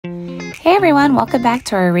Hey everyone, welcome back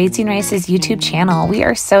to our Raising Rice's YouTube channel. We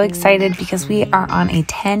are so excited because we are on a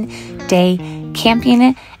 10-day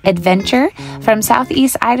camping adventure from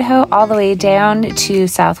southeast Idaho all the way down to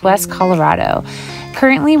southwest Colorado.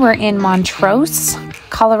 Currently we're in Montrose,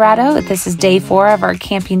 Colorado. This is day 4 of our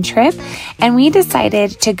camping trip, and we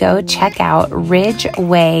decided to go check out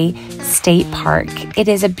Ridgway State Park. It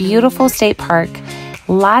is a beautiful state park.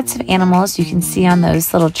 Lots of animals you can see on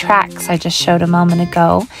those little tracks I just showed a moment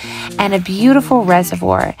ago, and a beautiful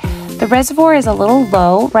reservoir. The reservoir is a little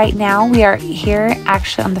low right now. We are here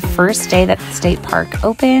actually on the first day that the state park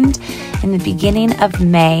opened in the beginning of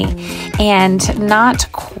May, and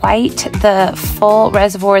not quite the full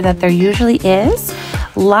reservoir that there usually is.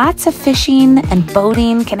 Lots of fishing and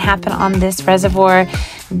boating can happen on this reservoir.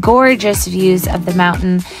 Gorgeous views of the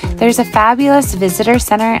mountain. There's a fabulous visitor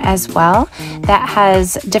center as well that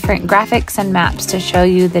has different graphics and maps to show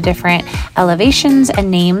you the different elevations and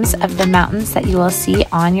names of the mountains that you will see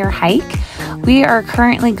on your hike. We are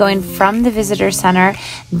currently going from the visitor center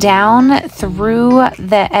down through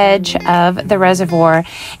the edge of the reservoir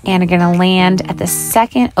and are going to land at the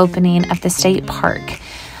second opening of the state park.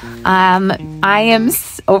 I am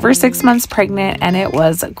over 6 months pregnant, and it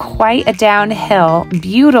was quite a downhill,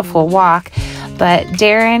 beautiful walk, but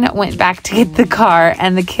Darren went back to get the car,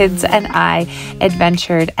 and the kids and I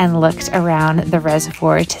adventured and looked around the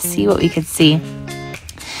reservoir to see what we could see.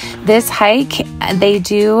 This hike, they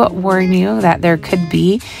do warn you that there could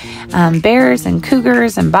be bears and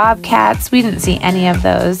cougars and bobcats. We didn't see any of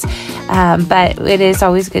those, but it is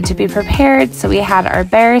always good to be prepared. So we had our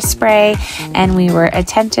bear spray, and we were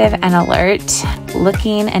attentive and alert,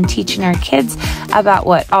 looking and teaching our kids about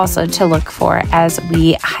what also to look for as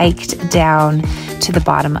we hiked down to the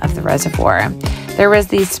bottom of the reservoir. There was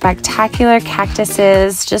these spectacular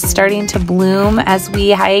cactuses just starting to bloom as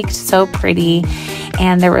we hiked, so pretty.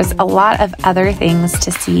 And there was a lot of other things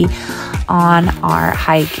to see on our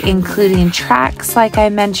hike, including tracks like I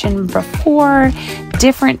mentioned before,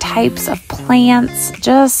 different types of plants,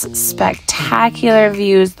 just spectacular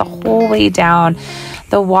views the whole way down.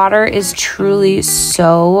 The water is truly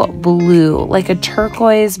so blue, like a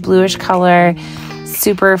turquoise bluish color.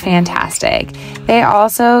 Super fantastic. They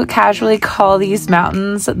also casually call these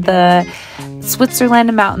mountains the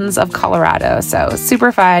Switzerland Mountains of Colorado. So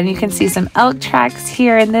super fun. You can see some elk tracks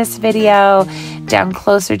here in this video, down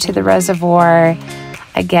closer to the reservoir.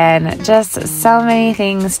 Again, just so many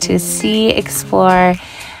things to see, explore,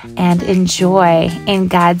 and enjoy in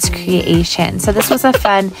God's creation. So this was a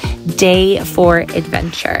fun day for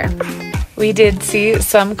adventure. We did see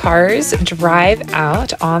some cars drive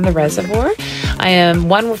out on the reservoir. I am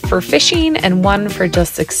one for fishing and one for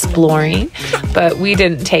just exploring, but we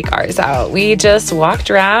didn't take ours out. We just walked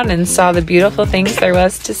around and saw the beautiful things there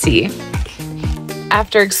was to see.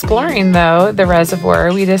 After exploring, though, the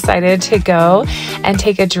reservoir, we decided to go and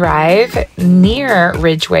take a drive near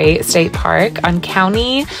Ridgway State Park on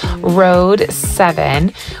County Road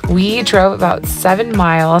 7. We drove about 7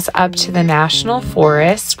 miles up to the National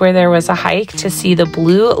Forest where there was a hike to see the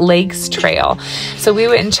Blue Lakes Trail. So we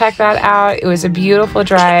went and checked that out. It was a beautiful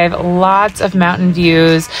drive, lots of mountain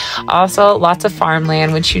views, also lots of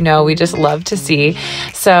farmland, which you know we just love to see.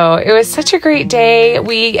 So it was such a great day.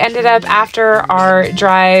 We ended up, after our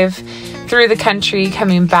drive through the country,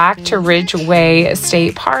 coming back to Ridgway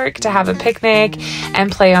State Park to have a picnic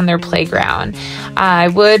and play on their playground. I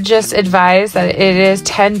would just advise that it is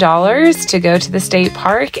 $10 to go to the state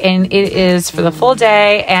park, and it is for the full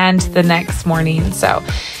day and the next morning. So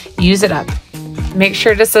use it up. Make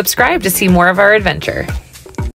sure to subscribe to see more of our adventure.